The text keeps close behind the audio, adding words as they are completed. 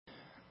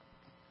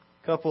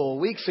A couple of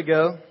weeks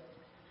ago,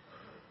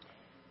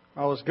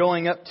 I was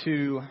going up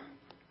to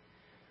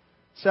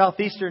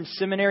Southeastern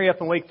Seminary up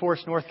in Wake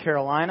Forest, North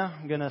Carolina.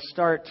 I'm going to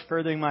start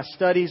furthering my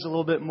studies a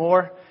little bit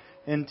more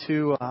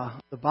into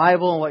the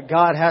Bible and what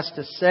God has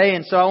to say.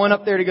 And so I went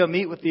up there to go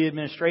meet with the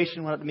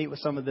administration, went up to meet with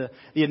some of the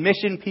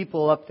admission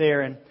people up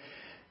there. And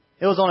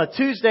it was on a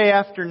Tuesday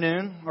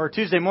afternoon, or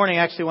Tuesday morning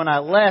actually, when I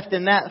left.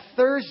 And that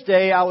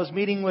Thursday I was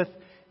meeting with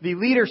the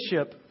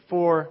leadership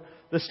for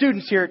the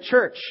students here at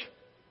church.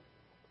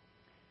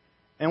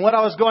 And what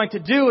I was going to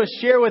do is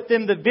share with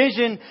them the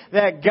vision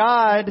that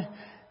God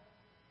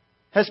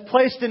has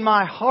placed in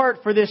my heart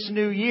for this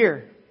new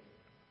year.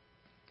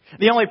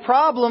 The only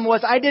problem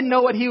was I didn't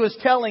know what He was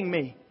telling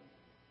me.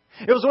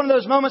 It was one of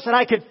those moments that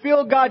I could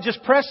feel God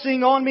just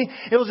pressing on me.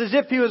 It was as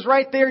if He was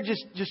right there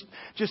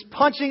just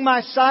punching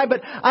my side,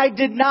 but I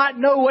did not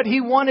know what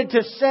He wanted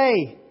to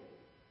say.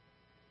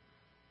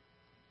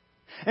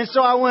 And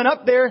so I went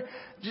up there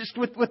just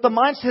with the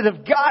mindset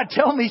of, God,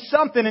 tell me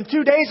something. In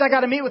 2 days I got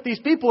to meet with these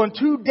people. In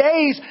 2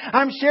 days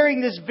I'm sharing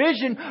this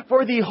vision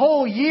for the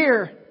whole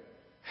year.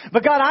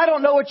 But God, I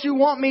don't know what you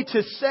want me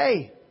to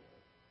say.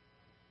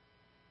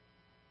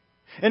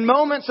 In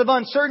moments of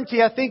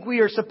uncertainty, I think we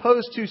are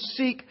supposed to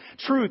seek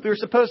truth. We're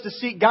supposed to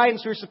seek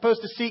guidance. We're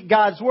supposed to seek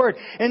God's Word.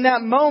 In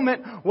that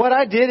moment, what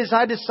I did is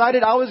I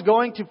decided I was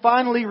going to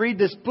finally read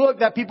this book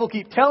that people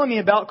keep telling me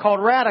about called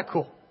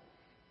Radical.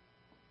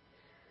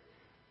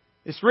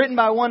 It's written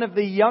by one of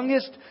the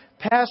youngest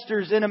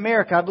pastors in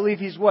America. I believe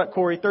he's what,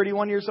 Corey,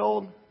 31 years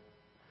old?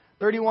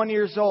 31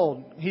 years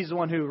old. He's the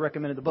one who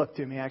recommended the book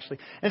to me, actually.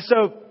 And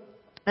so,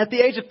 at the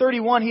age of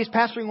 31, he's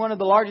pastoring one of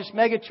the largest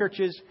mega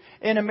churches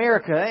in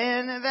America.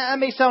 And that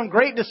may sound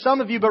great to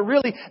some of you, but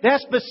really,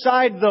 that's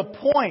beside the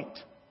point.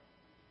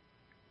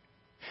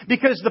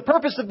 Because the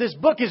purpose of this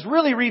book is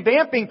really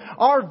revamping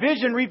our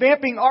vision,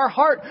 revamping our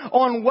heart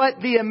on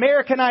what the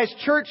Americanized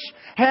church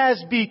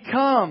has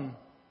become.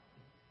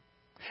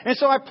 And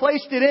so I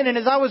placed it in, and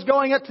as I was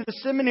going up to the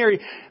seminary,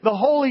 the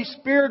Holy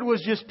Spirit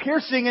was just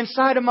piercing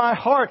inside of my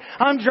heart.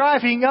 I'm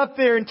driving up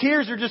there and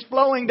tears are just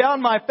flowing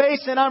down my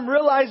face, and I'm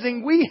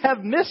realizing we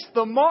have missed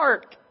the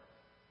mark.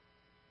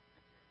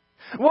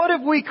 What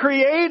have we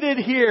created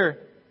here?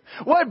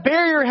 What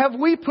barrier have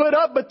we put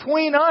up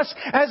between us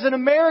as an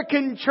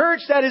American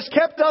church that has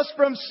kept us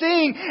from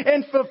seeing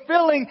and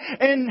fulfilling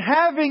and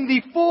having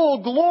the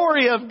full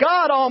glory of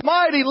God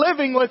Almighty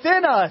living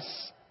within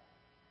us?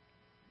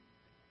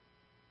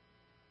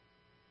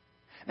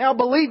 Now,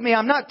 believe me,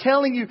 I'm not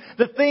telling you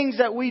the things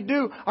that we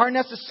do are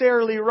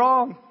necessarily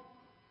wrong.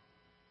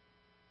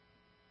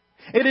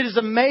 It is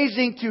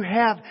amazing to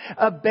have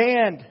a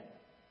band,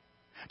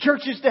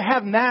 churches to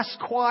have mass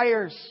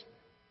choirs,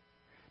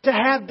 to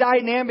have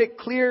dynamic,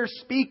 clear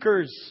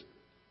speakers,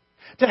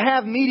 to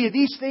have media.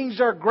 These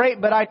things are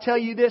great, but I tell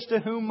you this, to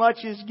whom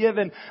much is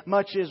given,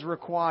 much is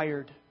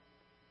required.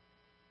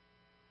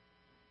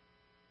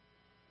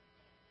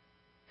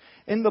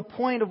 And the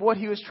point of what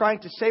he was trying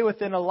to say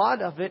within a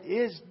lot of it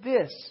is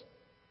this.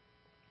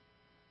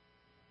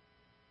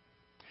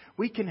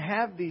 We can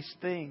have these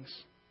things.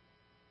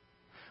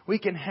 We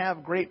can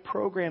have great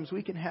programs.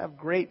 We can have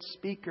great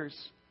speakers.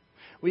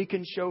 We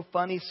can show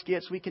funny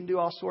skits. We can do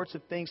all sorts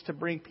of things to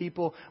bring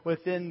people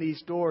within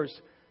these doors.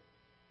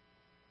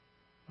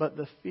 But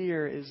the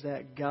fear is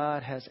that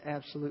God has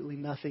absolutely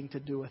nothing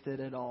to do with it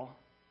at all.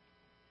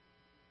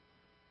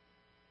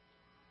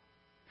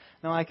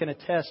 Now, I can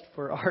attest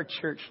for our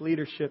church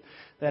leadership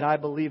that I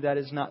believe that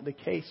is not the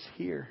case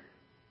here.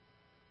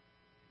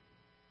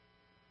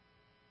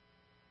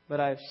 But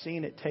I've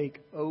seen it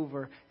take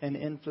over and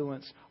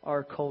influence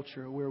our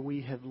culture where we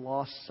have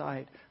lost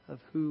sight of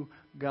who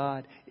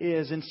God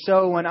is. And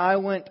so when I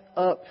went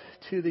up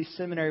to the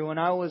seminary, when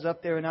I was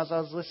up there and as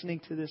I was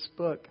listening to this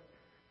book,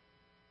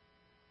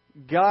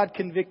 God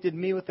convicted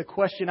me with the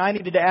question I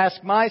needed to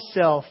ask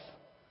myself.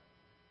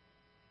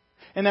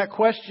 And that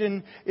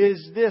question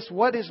is this: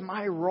 what is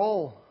my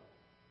role?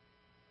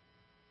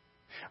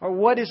 Or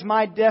what is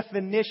my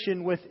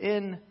definition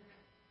within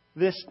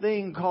this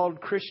thing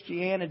called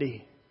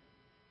Christianity?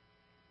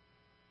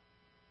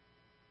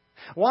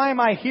 Why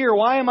am I here?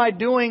 Why am I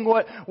doing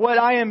what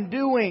I am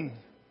doing?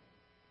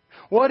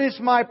 What is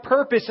my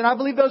purpose? And I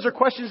believe those are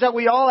questions that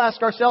we all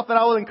ask ourselves, and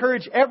I will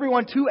encourage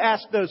everyone to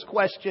ask those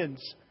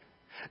questions.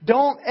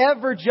 Don't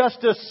ever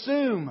just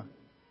assume.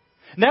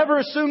 Never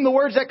assume the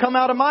words that come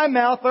out of my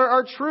mouth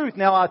are truth.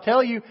 Now, I'll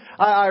tell you,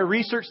 I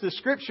researched the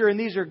Scripture and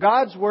these are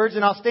God's words.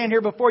 And I'll stand here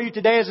before you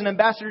today as an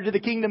ambassador to the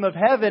kingdom of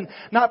heaven,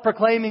 not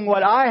proclaiming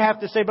what I have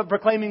to say, but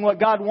proclaiming what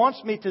God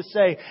wants me to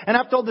say. And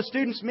I've told the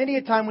students many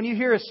a time, when you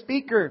hear a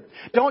speaker,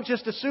 don't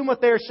just assume what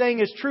they're saying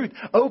is truth.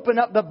 Open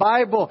up the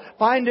Bible.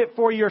 Find it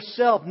for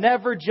yourself.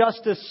 Never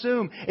just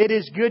assume. It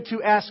is good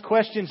to ask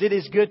questions. It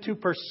is good to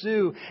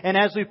pursue. And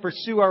as we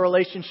pursue, our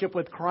relationship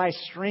with Christ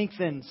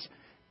strengthens.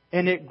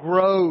 And it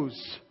grows.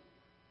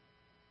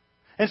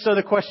 And so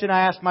the question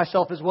I ask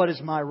myself is, what is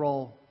my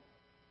role?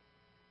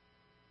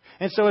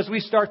 And so as we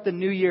start the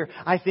new year,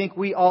 I think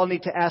we all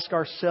need to ask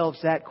ourselves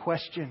that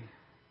question.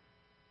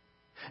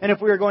 And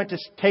if we are going to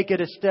take it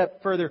a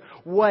step further,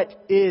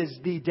 what is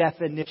the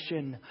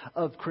definition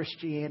of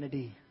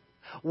Christianity?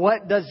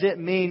 What does it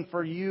mean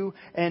for you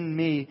and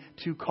me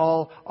to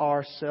call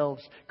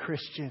ourselves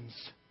Christians?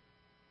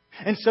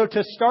 And so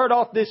to start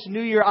off this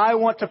new year, I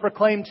want to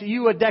proclaim to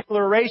you a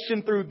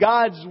declaration through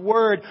God's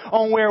Word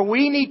on where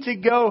we need to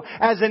go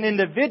as an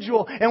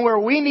individual and where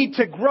we need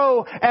to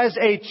grow as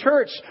a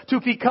church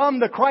to become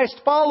the Christ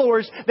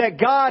followers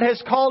that God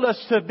has called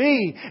us to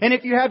be. And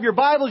if you have your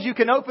Bibles, you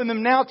can open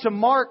them now to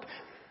Mark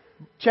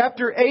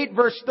chapter 8,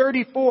 verse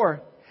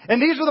 34. And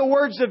these are the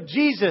words of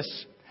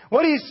Jesus.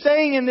 What He's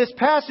saying in this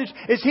passage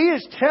is He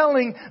is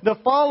telling the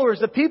followers,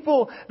 the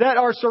people that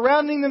are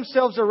surrounding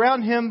themselves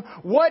around Him,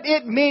 what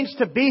it means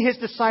to be His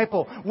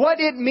disciple,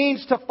 what it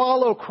means to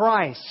follow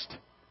Christ.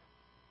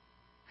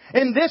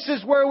 And this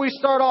is where we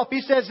start off. He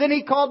says, then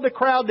He called the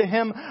crowd to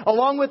Him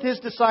along with His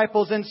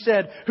disciples and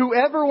said,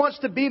 whoever wants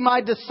to be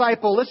my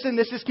disciple, listen,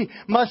 this is key,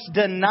 must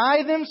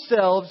deny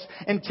themselves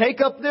and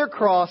take up their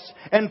cross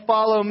and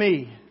follow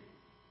me.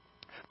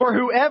 For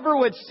whoever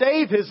would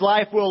save his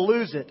life will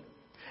lose it.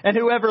 And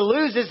whoever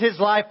loses his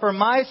life for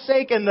my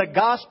sake and the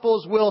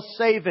gospel's will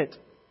save it.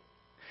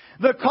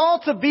 The call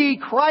to be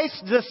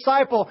Christ's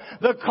disciple,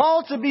 the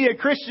call to be a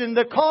Christian,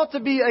 the call to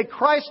be a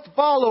Christ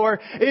follower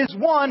is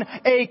one,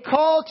 a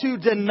call to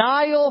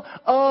denial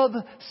of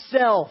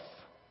self.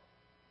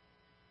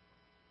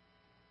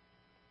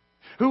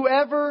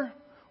 Whoever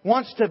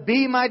wants to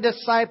be my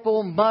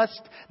disciple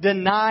must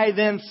deny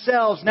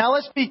themselves. Now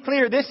let's be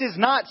clear, this is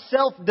not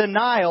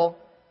self-denial.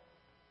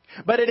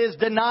 But it is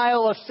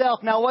denial of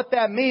self. Now what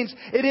that means,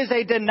 it is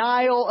a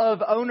denial of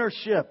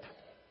ownership.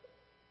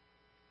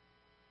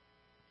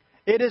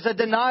 It is a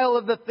denial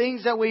of the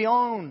things that we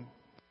own.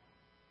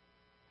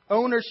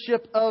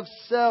 Ownership of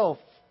self.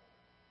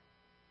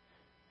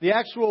 The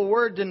actual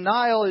word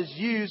denial is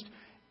used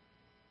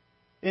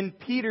in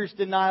Peter's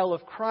denial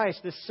of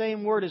Christ. The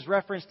same word is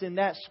referenced in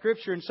that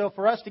scripture. And so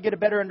for us to get a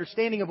better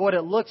understanding of what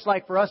it looks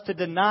like for us to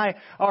deny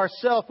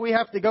ourselves, we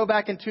have to go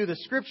back into the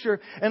scripture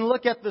and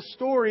look at the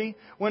story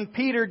when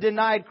Peter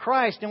denied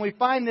Christ. And we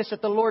find this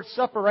at the Lord's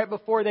Supper right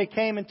before they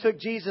came and took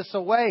Jesus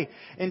away.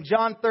 In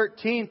John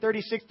 13,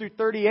 36 through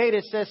 38,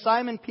 it says,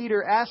 Simon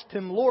Peter asked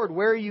Him, Lord,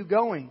 where are you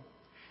going?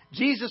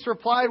 Jesus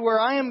replied, where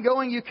I am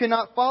going you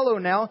cannot follow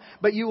now,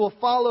 but you will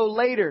follow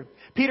later.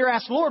 Peter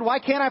asked, Lord, why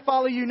can't I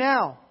follow you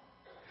now?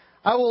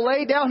 I will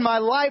lay down my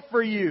life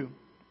for you.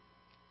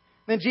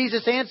 Then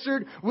Jesus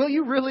answered, will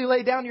you really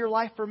lay down your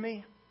life for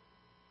me?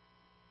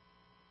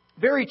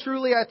 Very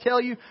truly I tell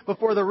you,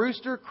 before the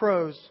rooster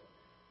crows,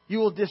 you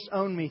will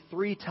disown me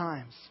 3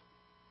 times.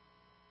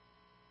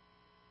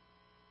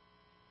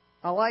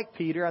 I like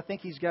Peter. I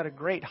think he's got a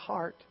great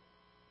heart.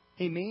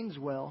 He means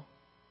well.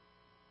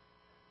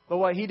 But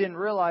what he didn't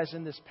realize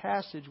in this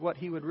passage, what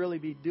he would really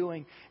be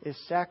doing is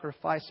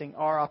sacrificing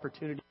our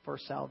opportunity for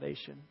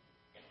salvation.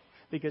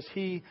 Because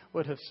he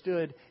would have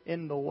stood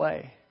in the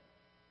way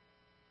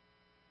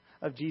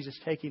of Jesus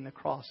taking the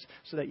cross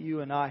so that you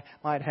and I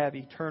might have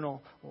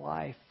eternal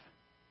life.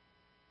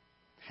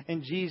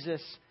 And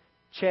Jesus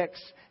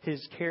checks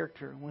His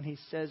character when He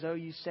says, oh,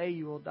 you say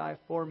you will die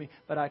for me,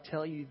 but I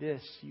tell you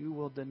this, you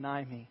will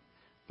deny me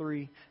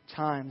 3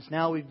 times.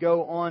 Now we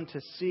go on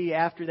to see,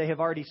 after they have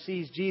already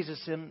seized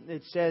Jesus, and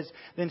it says,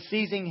 then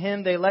seizing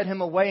Him, they led Him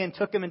away and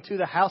took Him into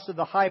the house of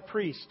the high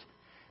priest.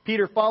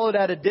 Peter followed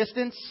at a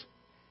distance.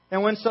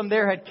 And when some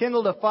there had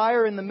kindled a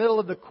fire in the middle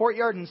of the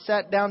courtyard and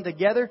sat down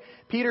together,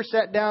 Peter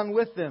sat down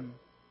with them.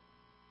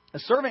 A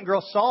servant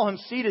girl saw him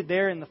seated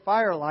there in the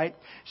firelight.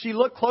 She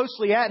looked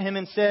closely at him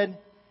and said,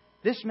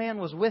 this man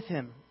was with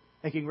him,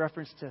 making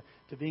reference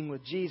to being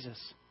with Jesus.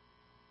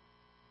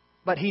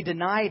 But he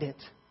denied it.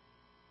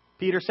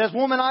 Peter says,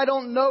 woman, I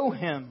don't know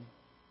him.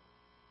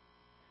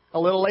 A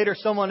little later,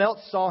 someone else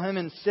saw him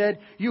and said,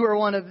 you are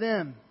one of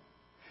them.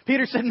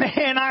 Peter said,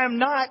 man, I am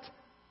not.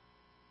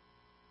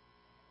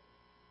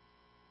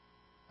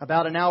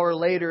 About an hour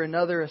later,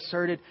 another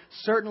asserted,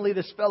 certainly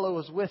this fellow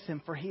was with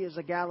him, for he is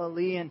a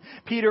Galilean.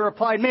 Peter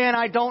replied, man,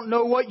 I don't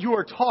know what you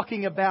are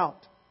talking about.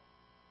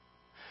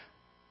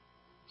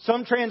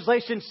 Some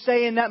translations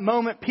say in that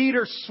moment,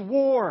 Peter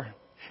swore.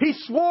 He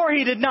swore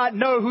he did not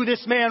know who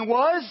this man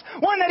was.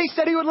 One that he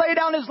said he would lay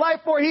down his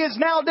life for. He is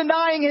now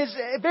denying his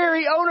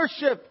very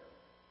ownership.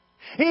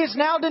 He is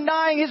now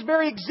denying his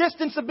very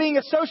existence of being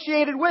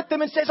associated with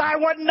them and says, I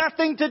want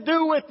nothing to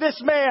do with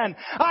this man.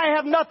 I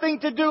have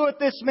nothing to do with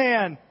this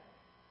man.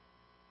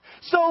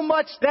 So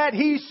much that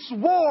he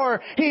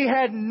swore he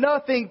had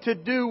nothing to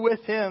do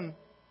with him.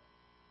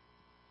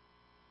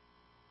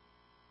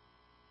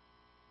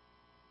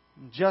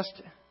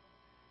 Just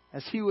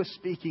as he was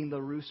speaking, the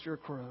rooster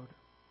crowed.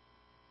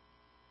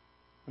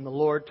 And the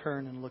Lord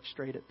turned and looked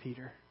straight at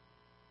Peter.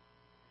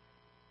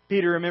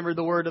 Peter remembered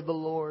the word of the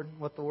Lord,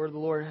 what the word of the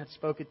Lord had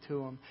spoken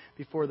to him.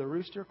 Before the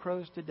rooster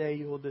crows today,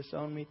 you will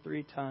disown me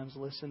 3 times.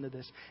 Listen to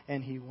this.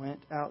 And he went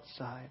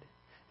outside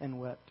and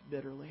wept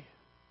bitterly.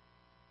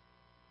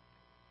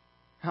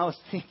 I was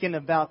thinking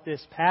about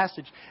this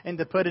passage, and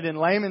to put it in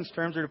layman's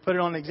terms, or to put it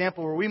on an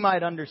example where we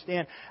might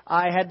understand,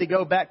 I had to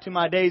go back to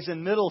my days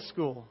in middle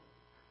school.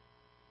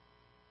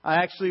 I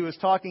actually was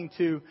talking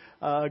to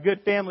a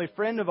good family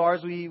friend of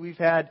ours. We've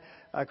had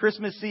a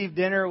Christmas Eve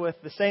dinner with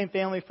the same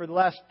family for the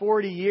last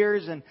 40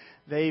 years, and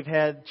they've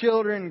had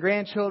children,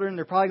 grandchildren.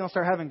 They're probably going to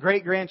start having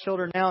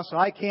great-grandchildren now, so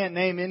I can't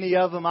name any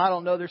of them. I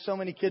don't know. There's so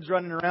many kids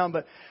running around.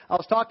 But I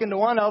was talking to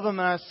one of them,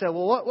 and I said,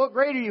 well, what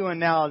grade are you in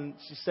now? And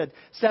she said,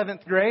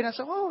 7th grade. I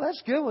said, oh,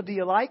 that's good. Well, do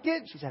you like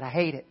it? She said, I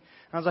hate it.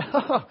 And I was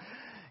like, oh,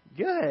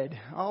 good.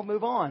 I'll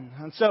move on.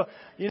 And so,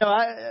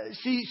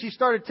 she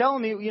started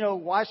telling me,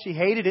 why she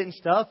hated it and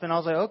stuff. And I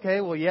was like,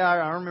 okay, well, yeah,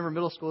 I remember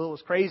middle school. It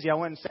was crazy. I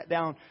went and sat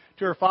down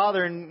to her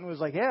father and was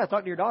like, yeah, I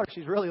talked to your daughter.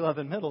 She's really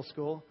loving middle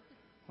school.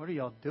 What are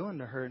y'all doing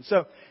to her? And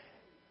so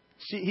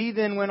he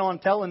then went on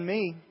telling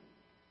me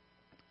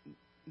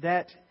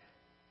that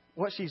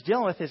what she's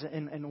dealing with is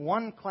in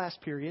one class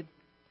period,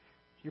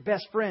 your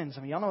best friends.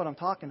 I mean, y'all know what I'm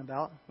talking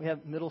about. We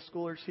have middle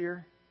schoolers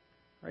here.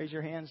 Raise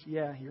your hands.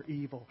 Yeah, you're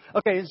evil.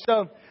 Okay, and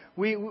so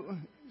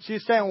she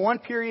was saying one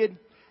period,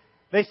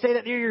 they say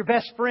that they're your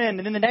best friend.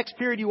 And then the next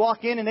period you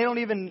walk in and they don't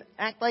even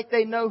act like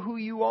they know who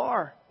you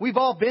are. We've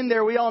all been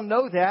there. We all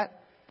know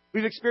that.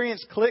 We've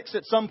experienced cliques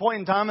at some point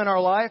in time in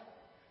our life.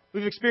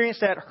 We've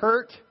experienced that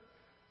hurt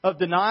of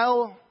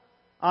denial.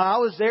 I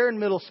was there in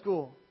middle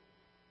school.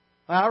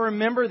 I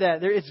remember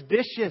that. It's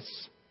vicious.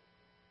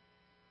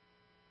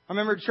 I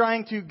remember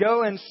trying to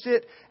go and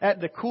sit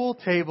at the cool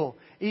table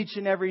each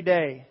and every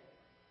day.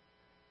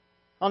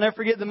 I'll never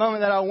forget the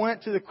moment that I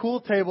went to the cool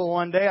table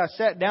one day. I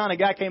sat down. A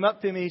guy came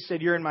up to me. He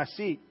said, "You're in my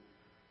seat."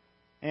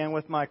 And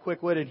with my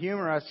quick-witted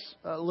humor,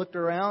 I looked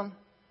around.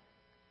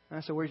 And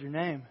I said, "Where's your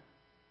name?"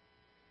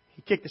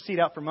 He kicked the seat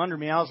out from under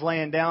me. I was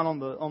laying down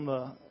on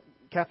the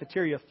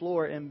cafeteria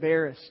floor,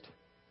 embarrassed.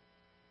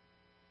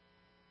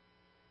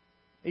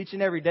 Each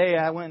and every day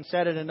I went and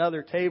sat at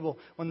another table.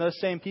 When those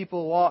same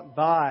people walked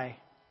by,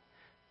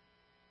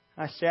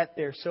 I sat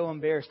there so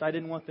embarrassed. I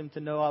didn't want them to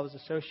know I was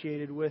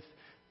associated with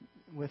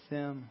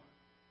them,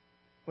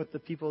 with the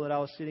people that I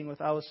was sitting with.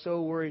 I was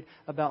so worried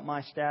about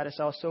my status.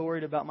 I was so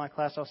worried about my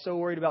class. I was so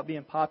worried about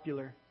being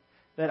popular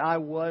that I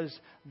was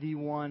the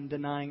one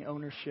denying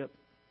ownership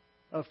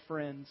of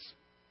friends.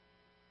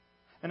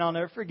 And I'll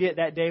never forget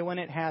that day when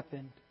it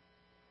happened.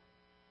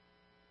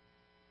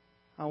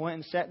 I went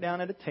and sat down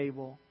at a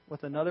table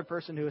with another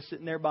person who was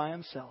sitting there by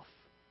himself.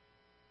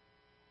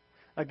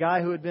 A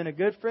guy who had been a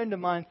good friend of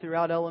mine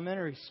throughout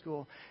elementary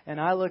school. And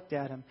I looked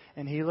at him,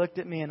 and he looked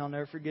at me, and I'll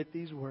never forget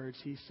these words.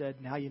 He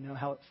said, "Now you know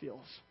how it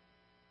feels."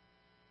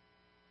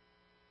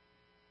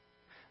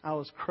 I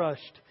was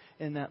crushed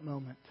in that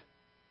moment.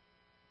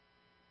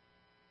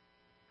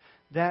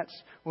 That's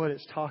what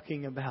it's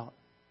talking about.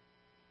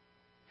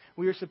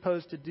 We are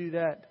supposed to do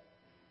that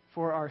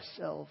for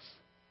ourselves.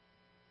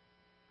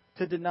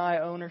 To deny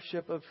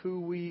ownership of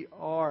who we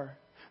are.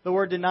 The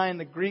word deny in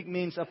the Greek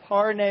means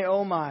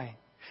aparneomai.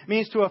 It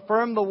means to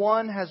affirm the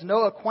one has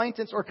no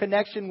acquaintance or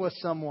connection with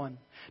someone.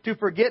 To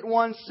forget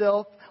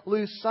oneself,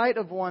 lose sight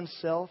of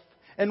oneself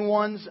and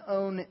one's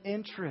own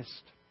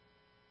interest.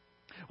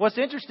 What's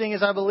interesting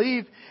is I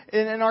believe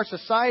in our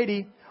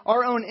society,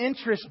 our own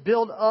interests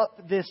build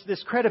up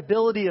this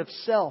credibility of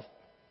self.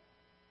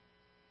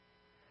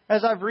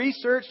 As I've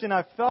researched and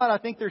I've thought, I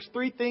think there's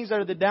 3 things that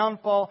are the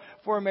downfall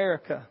for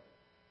America.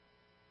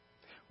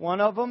 One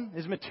of them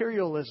is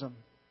materialism.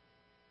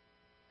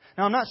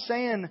 Now, I'm not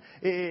saying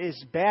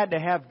it's bad to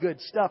have good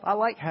stuff. I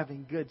like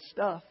having good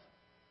stuff.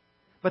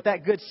 But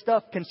that good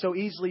stuff can so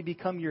easily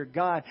become your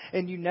God,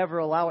 and you never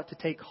allow it to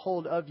take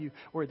hold of you,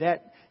 or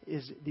that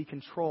is the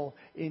control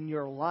in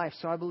your life.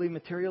 So I believe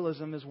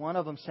materialism is one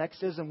of them.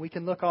 Sexism, we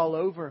can look all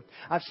over.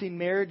 I've seen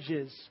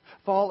marriages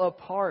fall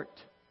apart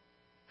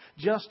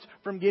just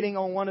from getting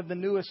on one of the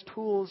newest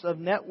tools of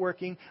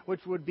networking,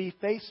 which would be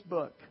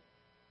Facebook.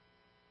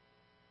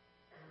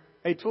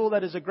 A tool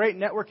that is a great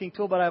networking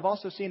tool, but I've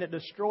also seen it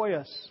destroy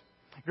us.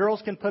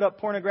 Girls can put up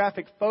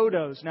pornographic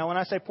photos. Now, when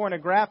I say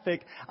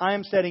pornographic, I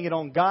am setting it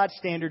on God's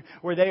standard,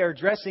 where they are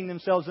dressing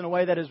themselves in a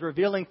way that is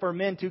revealing for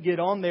men to get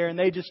on there, and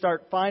they just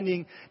start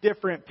finding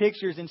different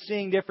pictures and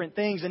seeing different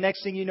things. And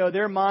next thing you know,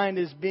 their mind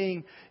is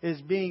being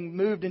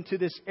moved into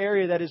this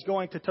area that is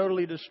going to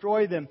totally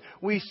destroy them.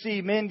 We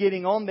see men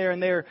getting on there,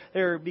 and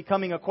they're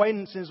becoming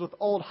acquaintances with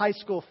old high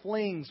school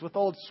flings, with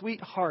old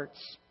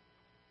sweethearts.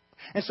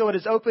 And so it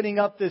is opening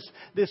up this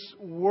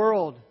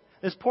world,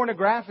 this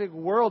pornographic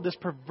world, this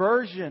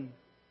perversion.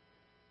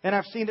 And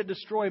I've seen it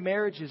destroy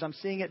marriages. I'm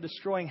seeing it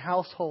destroying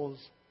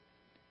households.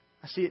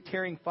 I see it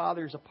tearing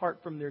fathers apart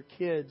from their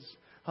kids,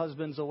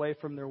 husbands away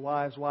from their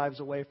wives, wives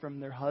away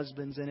from their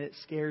husbands. And it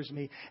scares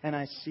me. And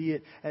I see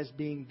it as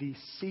being the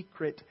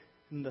secret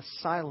and the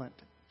silent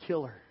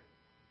killer.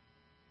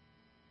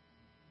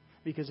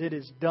 Because it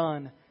is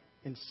done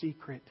in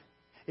secret.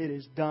 It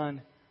is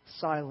done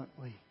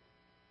silently.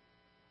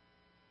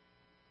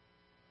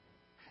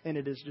 And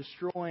it is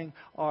destroying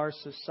our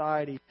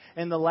society.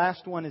 And the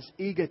last one is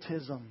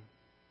egotism.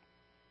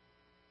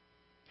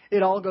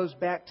 It all goes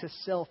back to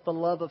self, the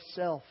love of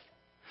self.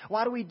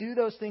 Why do we do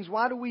those things?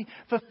 Why do we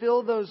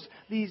fulfill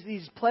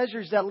these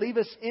pleasures that leave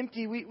us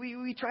empty?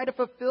 We try to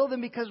fulfill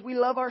them because we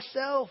love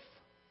ourselves.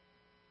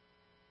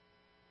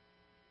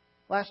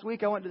 Last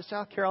week I went to the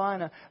South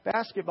Carolina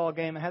basketball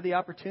game and had the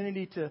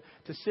opportunity to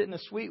sit in a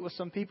suite with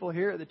some people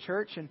here at the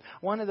church. And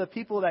one of the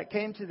people that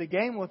came to the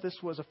game with us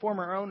was a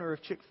former owner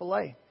of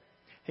Chick-fil-A.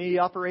 He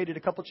operated a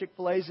couple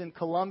Chick-fil-A's in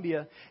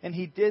Columbia, and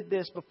he did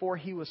this before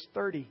he was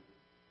 30.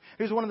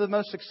 He was one of the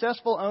most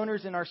successful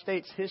owners in our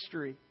state's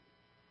history.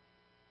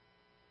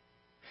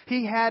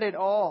 He had it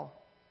all.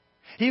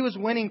 He was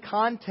winning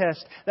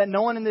contests that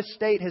no one in this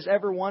state has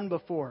ever won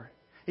before.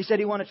 He said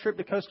he won a trip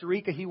to Costa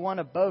Rica. He won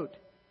a boat.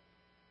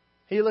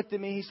 He looked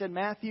at me. He said,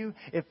 Matthew,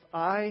 if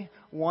I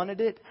wanted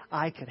it,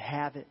 I could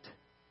have it.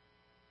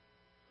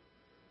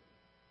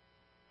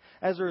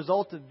 As a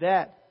result of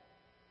that,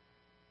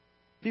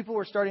 people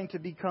were starting to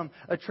become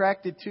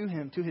attracted to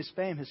him, to his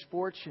fame, his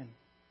fortune.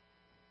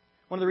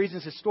 One of the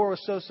reasons his store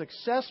was so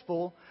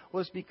successful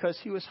was because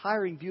he was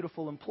hiring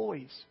beautiful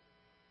employees.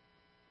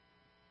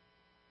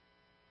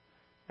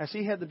 As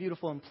he had the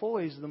beautiful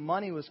employees, the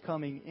money was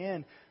coming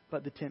in,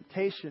 but the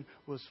temptation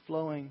was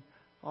flowing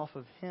off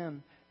of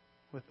him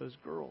with those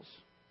girls.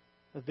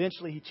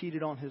 Eventually, he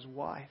cheated on his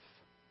wife.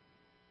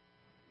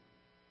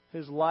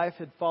 His life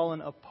had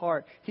fallen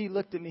apart. He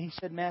looked at me. He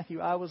said, Matthew,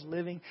 I was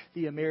living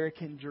the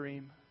American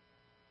dream.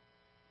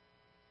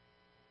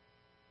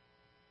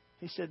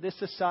 He said, this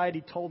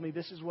society told me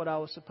this is what I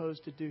was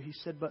supposed to do. He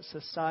said, but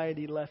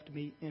society left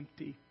me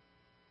empty.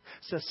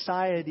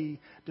 Society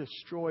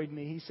destroyed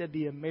me. He said,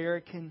 the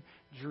American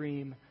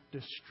dream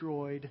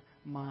destroyed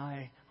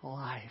my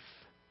life.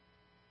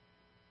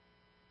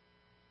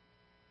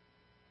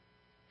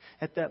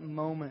 At that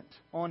moment,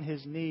 on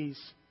his knees,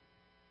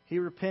 he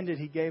repented.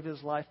 He gave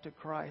his life to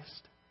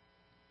Christ.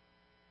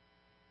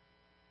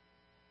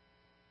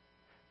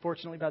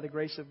 Fortunately, by the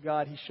grace of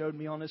God, he showed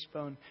me on his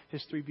phone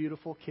his 3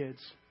 beautiful kids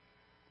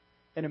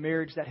and a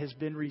marriage that has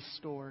been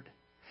restored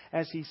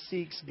as he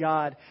seeks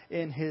God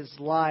in his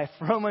life.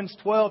 Romans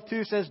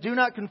 12:2 says, do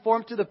not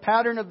conform to the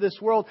pattern of this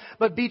world,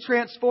 but be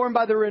transformed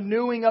by the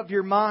renewing of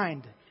your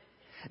mind.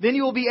 Then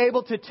you will be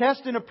able to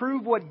test and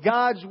approve what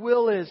God's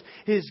will is,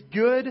 His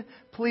good,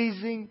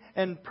 pleasing,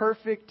 and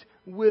perfect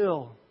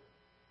will.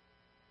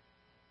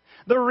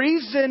 The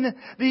reason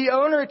the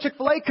owner of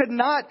Chick-fil-A could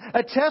not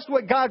attest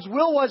what God's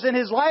will was in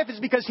his life is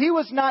because he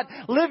was not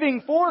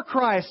living for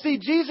Christ. See,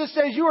 Jesus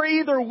says you are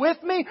either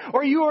with me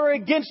or you are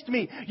against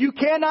me. You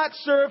cannot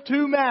serve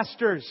 2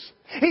 masters.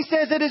 He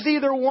says it is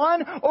either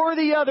one or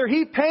the other.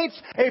 He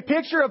paints a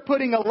picture of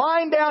putting a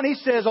line down. He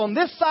says on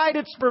this side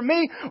it's for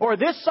me or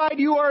this side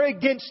you are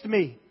against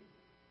me.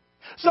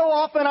 So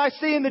often I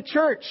see in the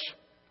church,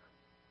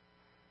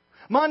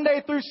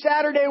 Monday through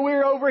Saturday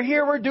we're over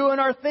here, we're doing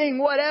our thing,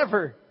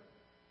 whatever.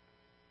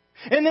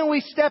 And then we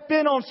step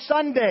in on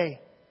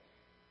Sunday.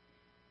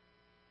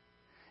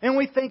 And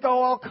we think,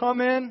 oh, I'll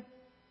come in.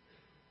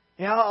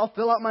 Yeah, I'll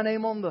fill out my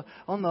name on the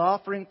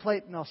offering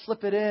plate and I'll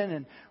slip it in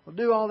and we'll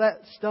do all that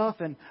stuff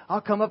and I'll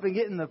come up and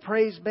get in the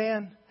praise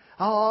band.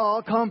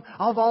 I'll come,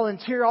 I'll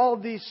volunteer, all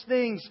of these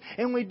things.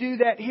 And we do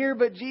that here,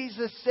 but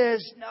Jesus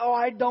says, no,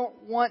 I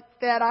don't want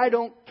that. I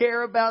don't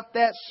care about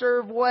that.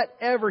 Serve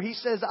whatever. He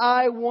says,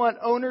 I want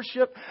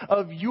ownership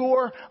of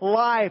your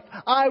life.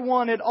 I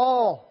want it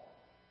all.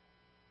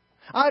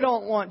 I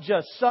don't want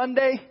just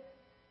Sunday.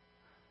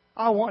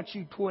 I want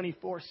you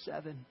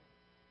 24/7.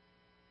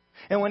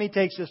 And when He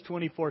takes us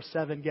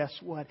 24/7, guess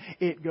what?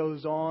 It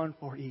goes on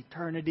for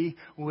eternity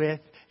with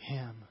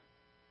Him.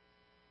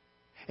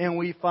 And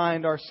we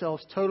find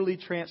ourselves totally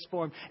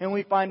transformed. And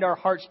we find our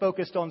hearts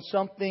focused on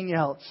something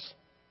else.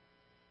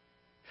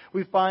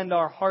 We find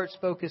our hearts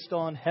focused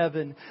on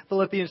heaven.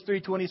 Philippians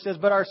 3:20 says,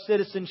 but our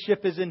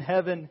citizenship is in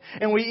heaven,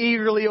 and we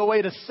eagerly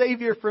await a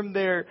Savior from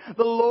there,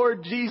 the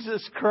Lord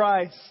Jesus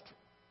Christ.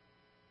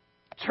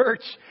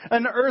 Church,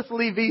 an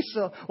earthly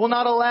visa will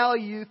not allow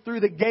you through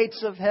the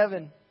gates of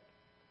heaven.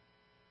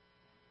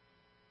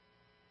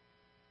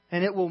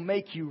 And it will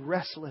make you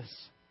restless,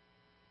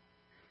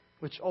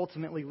 which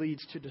ultimately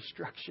leads to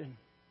destruction.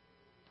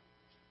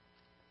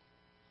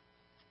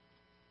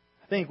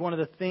 I think one of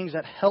the things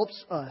that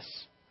helps us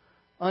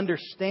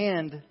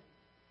understand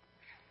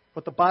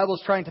what the Bible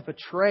is trying to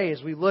portray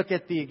as we look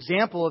at the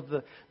example of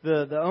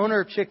the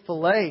owner of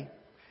Chick-fil-A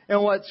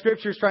and what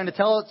Scripture is trying to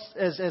tell us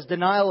as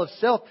denial of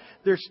self,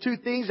 there's 2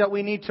 things that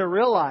we need to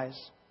realize.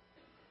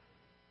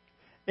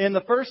 And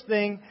the first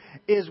thing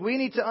is we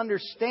need to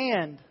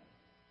understand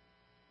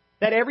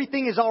that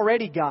everything is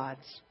already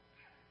God's.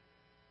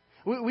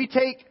 We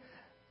take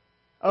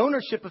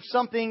ownership of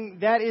something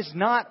that is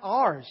not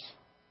ours.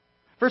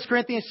 1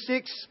 Corinthians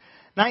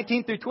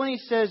 6:19-20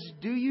 says,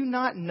 do you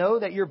not know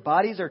that your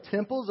bodies are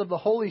temples of the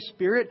Holy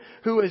Spirit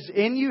who is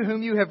in you,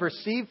 whom you have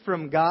received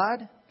from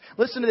God?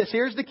 Listen to this.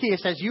 Here's the key. It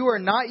says, you are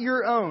not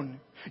your own.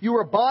 You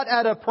were bought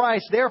at a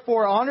price.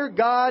 Therefore, honor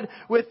God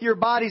with your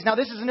bodies. Now,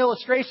 this is an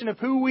illustration of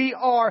who we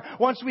are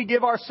once we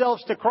give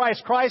ourselves to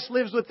Christ. Christ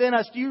lives within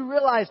us. Do you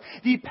realize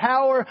the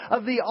power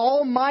of the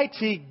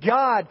Almighty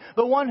God,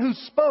 the one who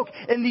spoke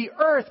and the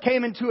earth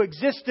came into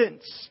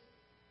existence?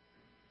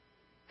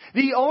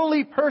 The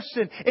only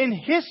person in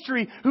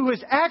history who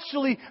has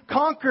actually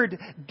conquered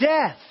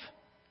death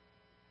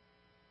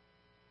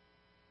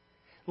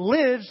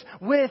lives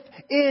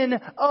within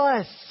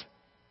us.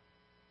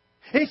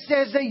 It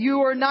says that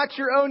you are not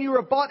your own. You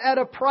were bought at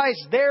a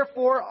price.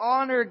 Therefore,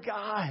 honor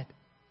God.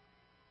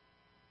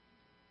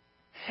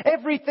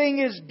 Everything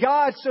is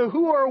God. So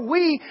who are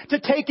we to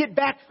take it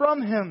back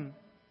from Him?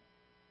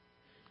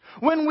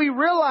 When we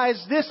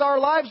realize this, our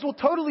lives will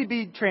totally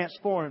be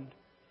transformed.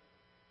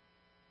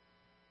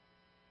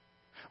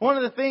 One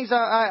of the things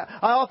I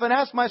often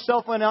ask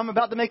myself when I'm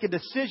about to make a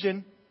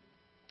decision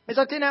is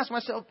I tend to ask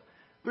myself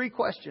 3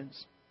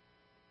 questions.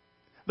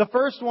 The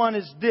first one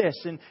is this,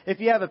 and if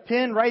you have a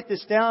pen, write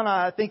this down.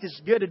 I think it's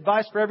good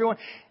advice for everyone.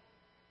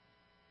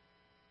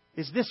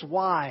 Is this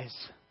wise?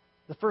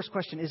 The first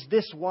question, is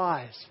this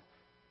wise?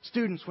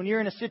 Students, when you're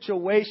in a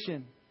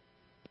situation,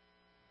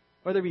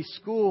 whether it be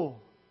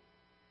school,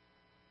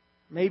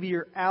 maybe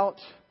you're out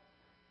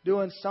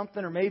doing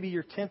something, or maybe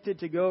you're tempted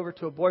to go over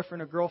to a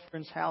boyfriend or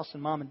girlfriend's house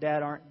and mom and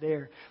dad aren't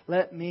there.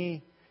 Let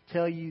me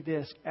tell you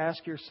this.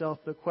 Ask yourself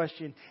the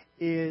question,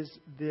 is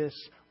this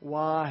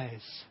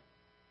wise?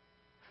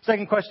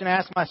 Second question I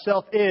ask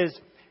myself is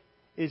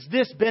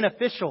this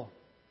beneficial?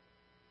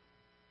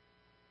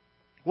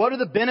 What are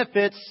the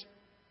benefits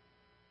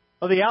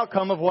of the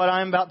outcome of what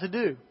I'm about to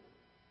do?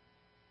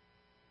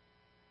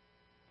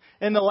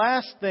 And the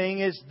last thing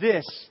is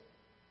this.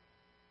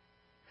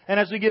 And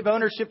as we give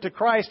ownership to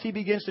Christ, He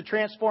begins to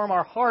transform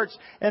our hearts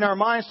and our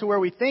minds to where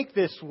we think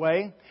this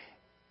way.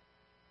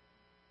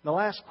 The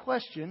last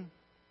question,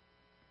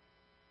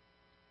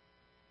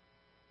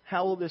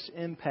 how will this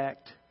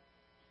impact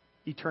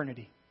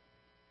eternity?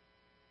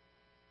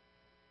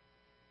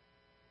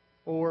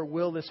 Or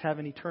will this have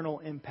an eternal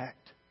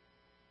impact?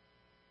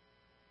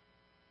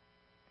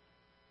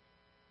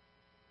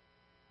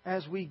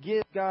 As we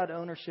give God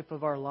ownership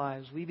of our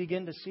lives, we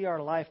begin to see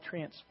our life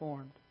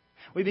transformed.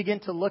 We begin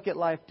to look at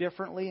life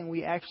differently, and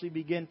we actually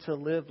begin to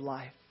live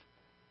life.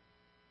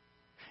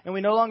 And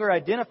we no longer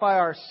identify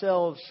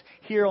ourselves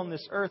here on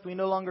this earth. We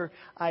no longer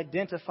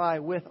identify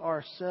with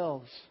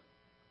ourselves.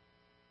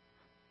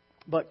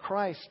 But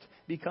Christ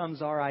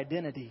becomes our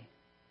identity.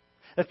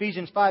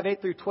 Ephesians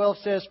 5:8-12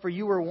 says, "For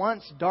you were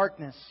once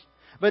darkness,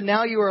 but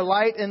now you are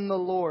light in the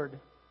Lord.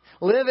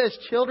 Live as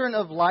children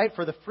of light,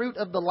 for the fruit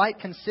of the light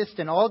consists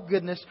in all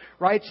goodness,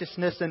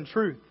 righteousness, and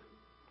truth.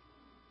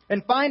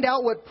 And find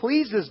out what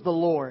pleases the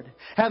Lord.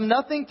 Have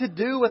nothing to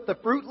do with the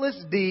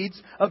fruitless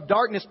deeds of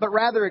darkness, but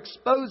rather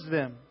expose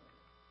them.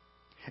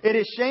 It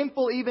is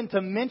shameful even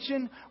to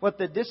mention what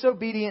the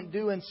disobedient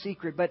do in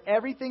secret, but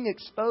everything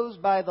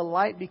exposed by the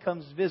light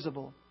becomes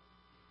visible.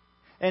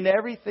 And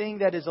everything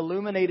that is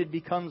illuminated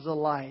becomes a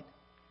light.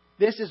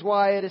 This is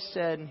why it is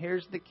said," and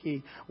here's the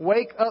key,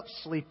 "Wake up,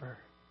 sleeper.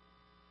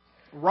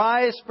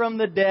 Rise from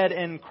the dead,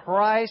 and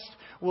Christ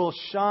will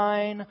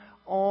shine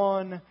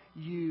on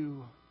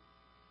you."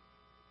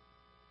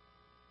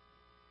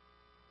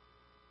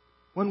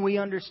 When we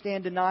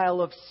understand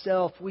denial of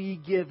self, we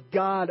give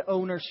God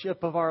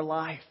ownership of our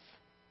life.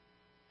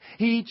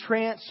 He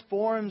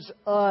transforms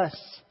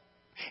us.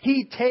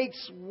 He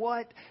takes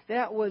what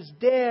that was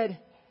dead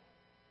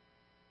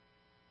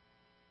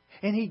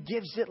and He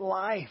gives it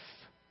life.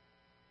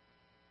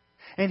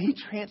 And He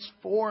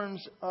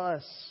transforms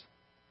us.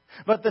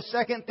 But the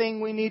second thing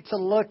we need to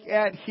look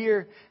at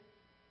here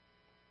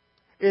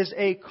is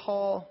a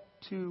call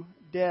to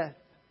death.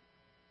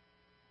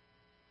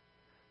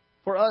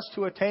 For us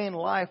to attain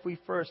life, we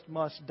first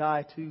must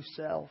die to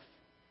self.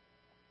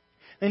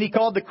 Then He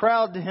called the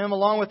crowd to Him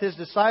along with His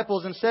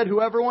disciples and said,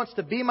 "Whoever wants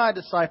to be my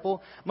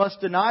disciple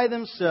must deny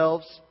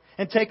themselves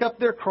and take up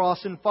their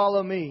cross and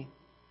follow me.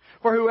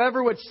 For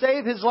whoever would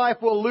save his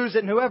life will lose it,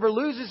 and whoever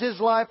loses his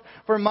life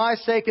for my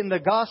sake and the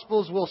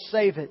gospel's will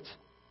save it."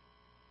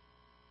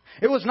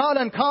 It was not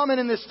uncommon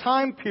in this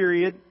time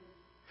period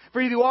for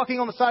you to be walking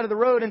on the side of the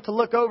road and to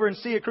look over and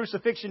see a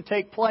crucifixion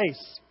take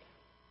place.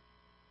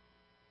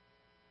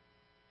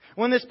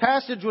 When this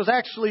passage was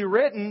actually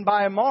written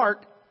by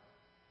Mark,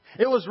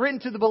 it was written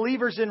to the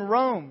believers in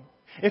Rome.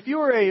 If you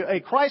were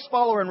a Christ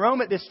follower in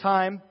Rome at this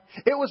time,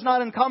 it was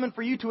not uncommon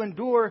for you to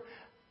endure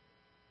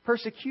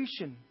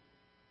persecution.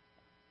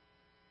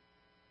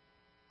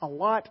 A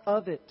lot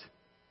of it.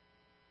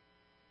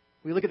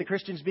 We look at the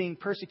Christians being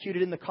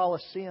persecuted in the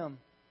Colosseum,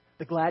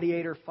 the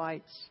gladiator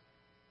fights,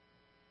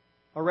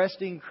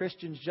 arresting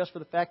Christians just for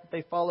the fact that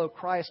they follow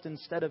Christ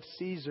instead of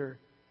Caesar,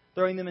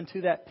 throwing them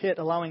into that pit,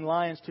 allowing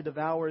lions to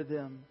devour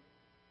them.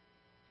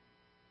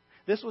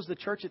 This was the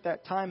church at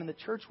that time, and the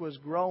church was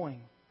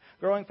growing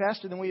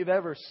faster than we have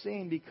ever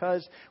seen,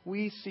 because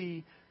we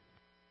see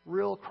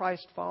real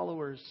Christ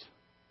followers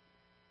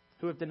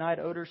who have denied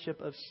ownership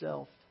of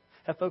self,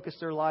 have focused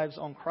their lives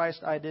on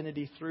Christ's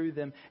identity through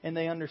them, and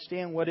they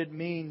understand what it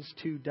means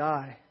to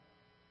die.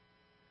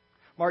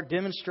 Mark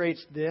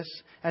demonstrates this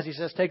as he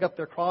says, take up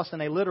their cross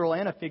in a literal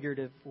and a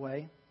figurative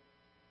way.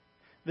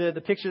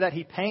 The picture that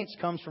he paints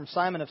comes from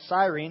Simon of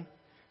Cyrene.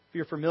 If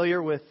you're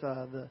familiar with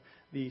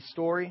the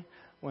story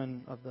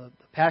of the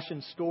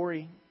Passion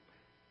story,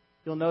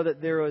 you'll know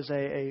that there was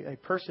a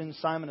person,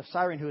 Simon of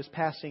Cyrene, who was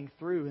passing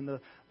through, and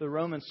the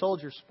Roman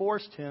soldiers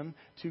forced him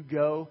to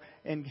go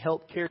and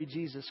help carry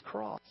Jesus'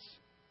 cross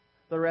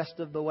the rest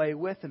of the way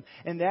with him.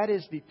 And that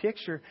is the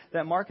picture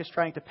that Mark is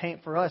trying to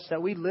paint for us,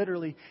 that we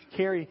literally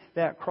carry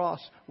that cross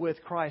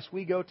with Christ.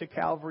 We go to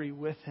Calvary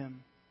with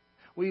Him.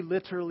 We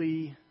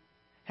literally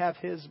have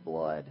His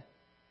blood,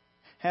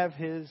 have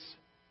His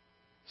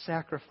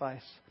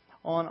sacrifice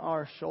on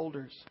our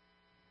shoulders.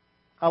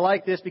 I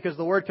like this because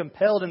the word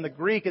compelled in the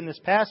Greek in this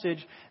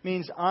passage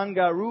means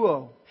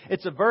angaruo.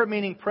 It's a verb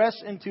meaning press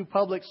into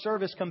public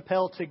service,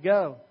 compelled to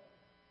go.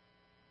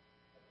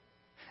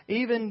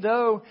 Even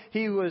though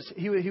he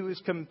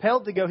was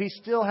compelled to go, he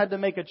still had to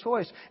make a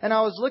choice. And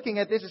I was looking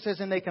at this, it says,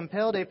 and they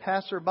compelled a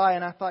passerby.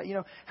 And I thought,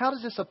 how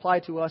does this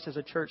apply to us as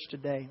a church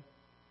today?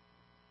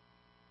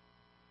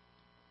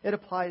 It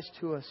applies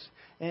to us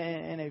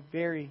in a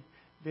very,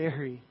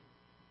 very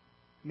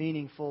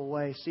meaningful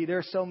way. See, there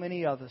are so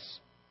many of us.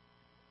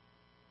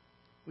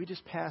 We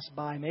just pass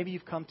by. Maybe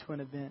you've come to an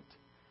event.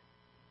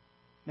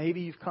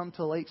 Maybe you've come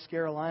to Lake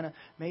Carolina.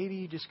 Maybe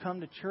you just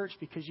come to church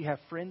because you have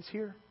friends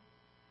here.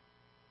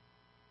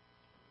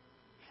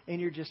 And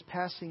you're just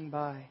passing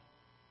by.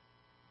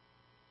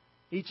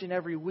 Each and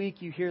every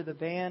week you hear the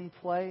band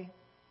play.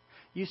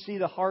 You see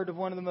the heart of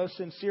one of the most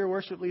sincere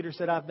worship leaders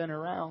that I've been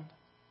around.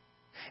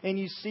 And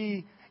you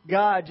see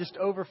God just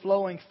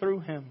overflowing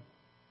through him.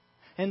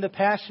 And the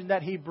passion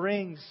that he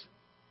brings.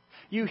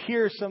 You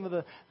hear some of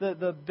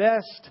the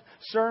best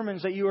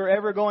sermons that you are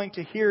ever going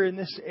to hear in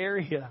this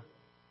area.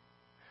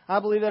 I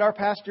believe that our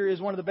pastor is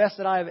one of the best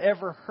that I have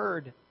ever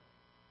heard.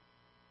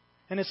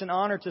 And it's an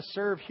honor to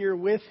serve here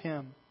with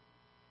him.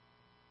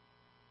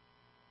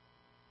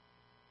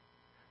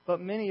 But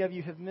many of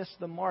you have missed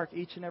the mark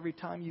each and every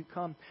time you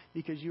come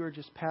because you are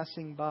just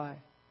passing by.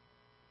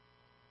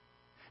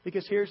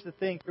 Because here's the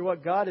thing, through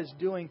what God is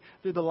doing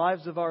through the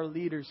lives of our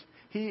leaders,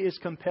 He is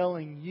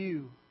compelling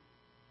you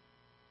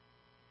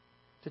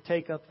to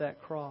take up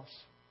that cross.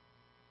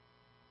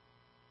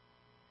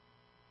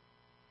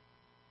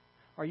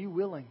 Are you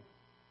willing?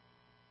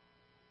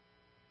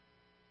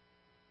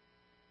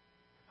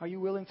 Are you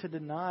willing to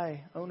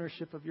deny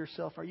ownership of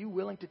yourself? Are you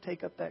willing to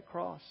take up that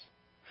cross?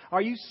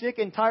 Are you sick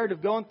and tired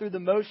of going through the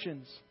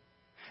motions?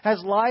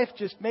 Has life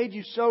just made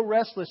you so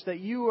restless that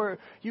you're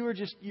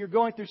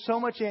going through so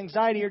much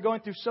anxiety, you're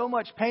going through so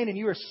much pain, and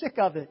you are sick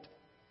of it?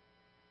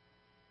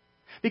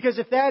 Because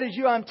if that is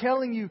you, I'm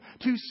telling you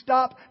to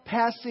stop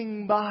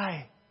passing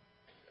by.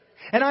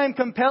 And I am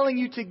compelling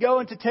you to go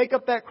and to take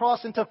up that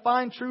cross and to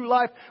find true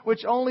life,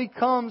 which only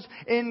comes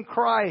in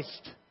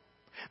Christ.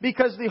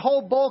 Because the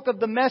whole bulk of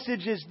the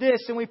message is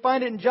this, and we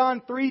find it in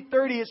John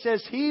 3:30. It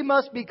says, He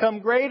must become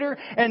greater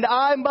and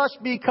I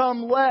must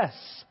become less.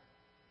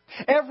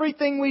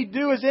 Everything we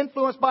do is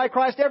influenced by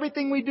Christ.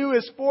 Everything we do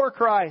is for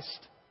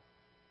Christ.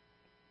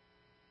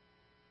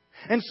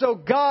 And so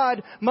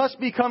God must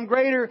become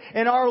greater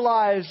in our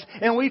lives.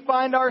 And we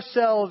find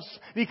ourselves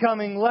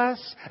becoming less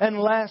and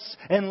less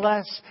and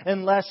less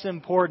and less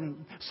important.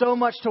 So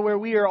much to where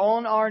we are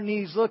on our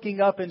knees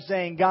looking up and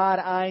saying, God,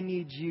 I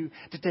need you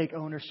to take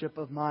ownership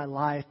of my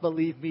life.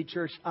 Believe me,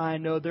 church, I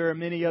know there are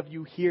many of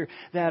you here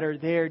that are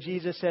there.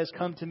 Jesus says,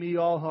 come to me,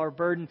 all who are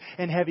burdened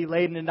and heavy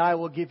laden, and I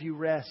will give you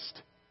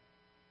rest.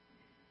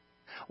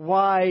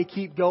 Why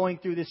keep going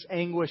through this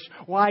anguish?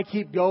 Why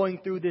keep going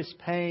through this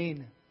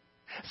pain?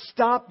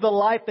 Stop the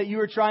life that you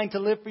are trying to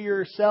live for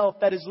yourself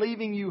that is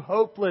leaving you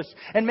hopeless,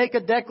 and make a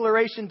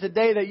declaration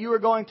today that you are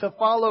going to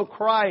follow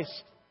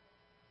Christ.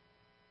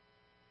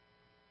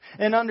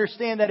 And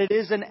understand that it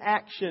is an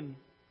action.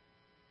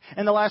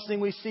 And the last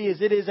thing we see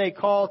is it is a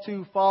call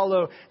to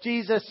follow.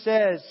 Jesus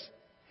says,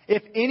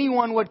 if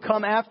anyone would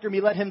come after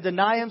me, let him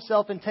deny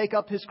himself and take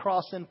up his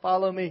cross and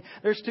follow me.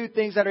 There's two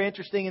things that are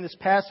interesting in this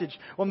passage.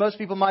 What most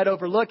people might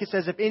overlook, it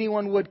says, if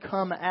anyone would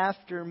come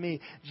after me.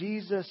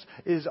 Jesus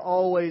is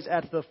always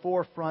at the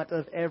forefront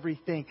of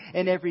everything.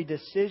 And every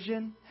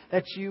decision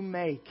that you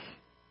make,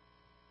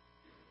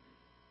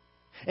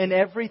 and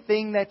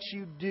everything that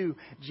you do,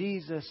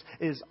 Jesus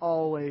is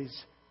always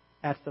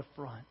at the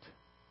front.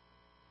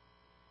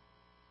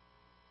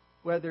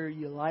 Whether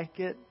you like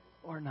it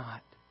or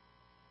not.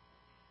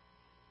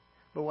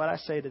 But what I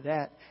say to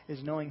that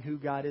is, knowing who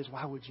God is,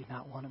 why would you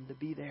not want Him to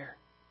be there?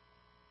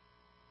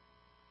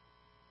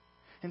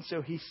 And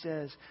so He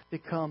says to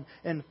come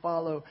and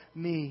follow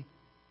me.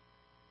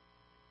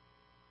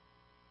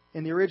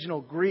 In the original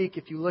Greek,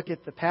 if you look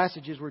at the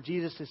passages where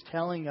Jesus is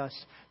telling us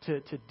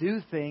to do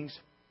things,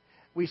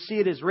 we see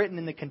it is written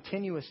in the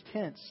continuous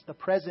tense, the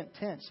present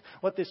tense.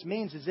 What this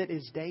means is it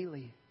is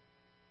daily.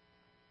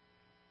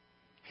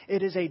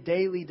 It is a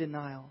daily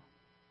denial.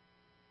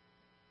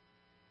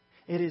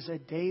 It is a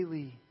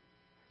daily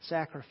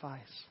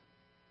sacrifice.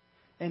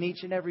 And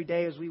each and every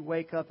day as we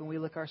wake up and we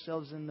look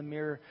ourselves in the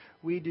mirror,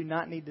 we do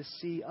not need to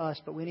see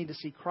us, but we need to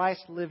see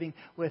Christ living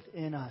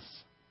within us.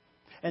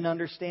 And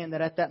understand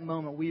that at that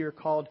moment we are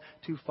called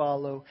to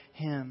follow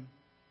Him.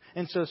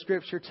 And so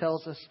Scripture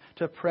tells us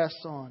to press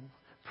on,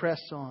 press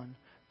on,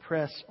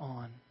 press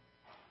on.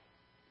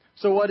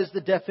 So what is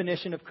the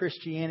definition of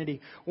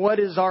Christianity? What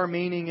is our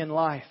meaning in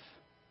life?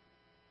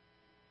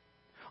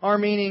 Our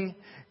meaning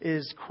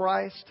is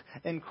Christ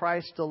and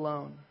Christ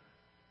alone.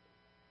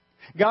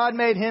 God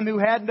made Him who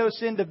had no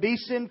sin to be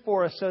sin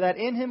for us, so that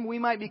in Him we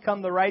might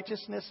become the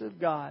righteousness of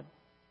God.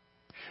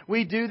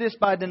 We do this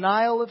by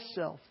denial of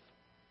self.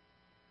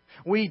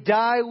 We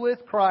die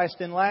with Christ.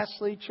 And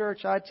lastly,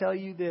 church, I tell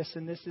you this,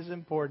 and this is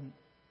important.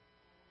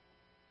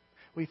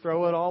 We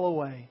throw it all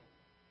away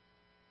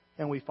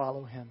and we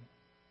follow Him.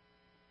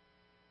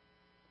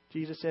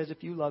 Jesus says,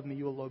 if you love me,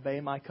 you will obey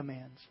my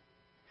commands.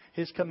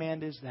 His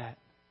command is that.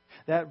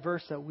 That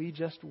verse that we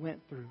just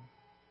went through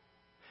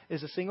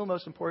is the single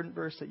most important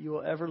verse that you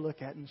will ever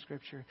look at in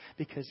Scripture,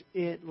 because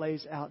it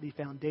lays out the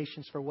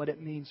foundations for what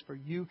it means for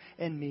you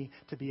and me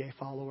to be a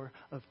follower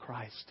of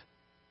Christ.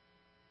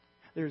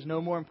 There is no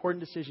more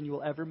important decision you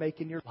will ever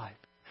make in your life.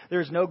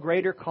 There is no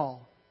greater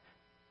call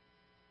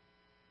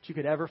that you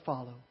could ever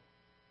follow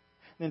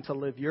than to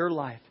live your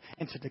life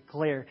and to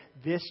declare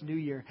this new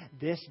year,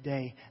 this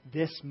day,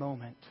 this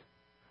moment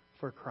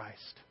for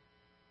Christ.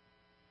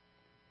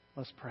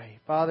 Let's pray.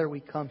 Father, we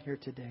come here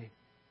today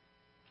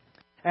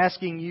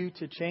asking You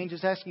to change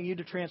us, asking You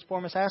to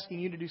transform us, asking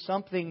You to do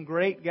something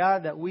great,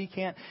 God, that we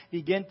can't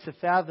begin to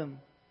fathom.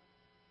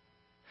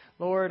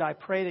 Lord, I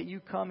pray that You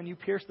come and You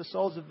pierce the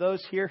souls of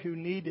those here who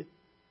need it.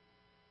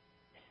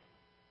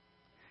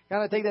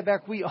 God, I take that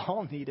back. We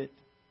all need it.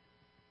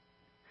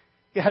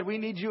 God, we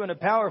need You in a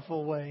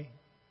powerful way.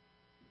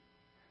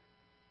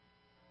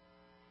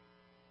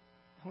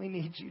 We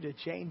need You to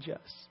change us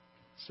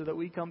so that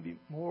we can be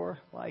more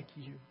like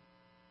You.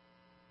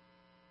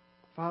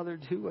 Father,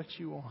 do what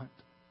You want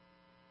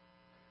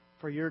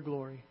for Your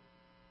glory.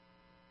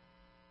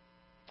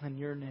 In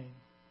Your name,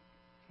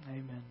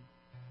 amen.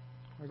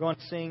 We're going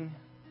to sing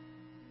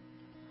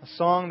a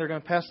song. They're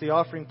going to pass the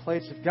offering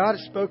plates. If God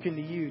has spoken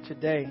to you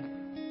today,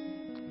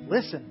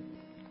 listen.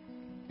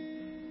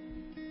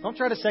 Don't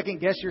try to second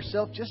guess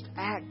yourself. Just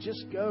act.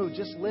 Just go.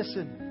 Just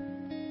listen.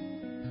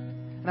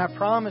 And I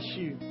promise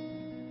you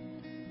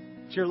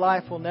that your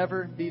life will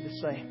never be the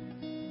same.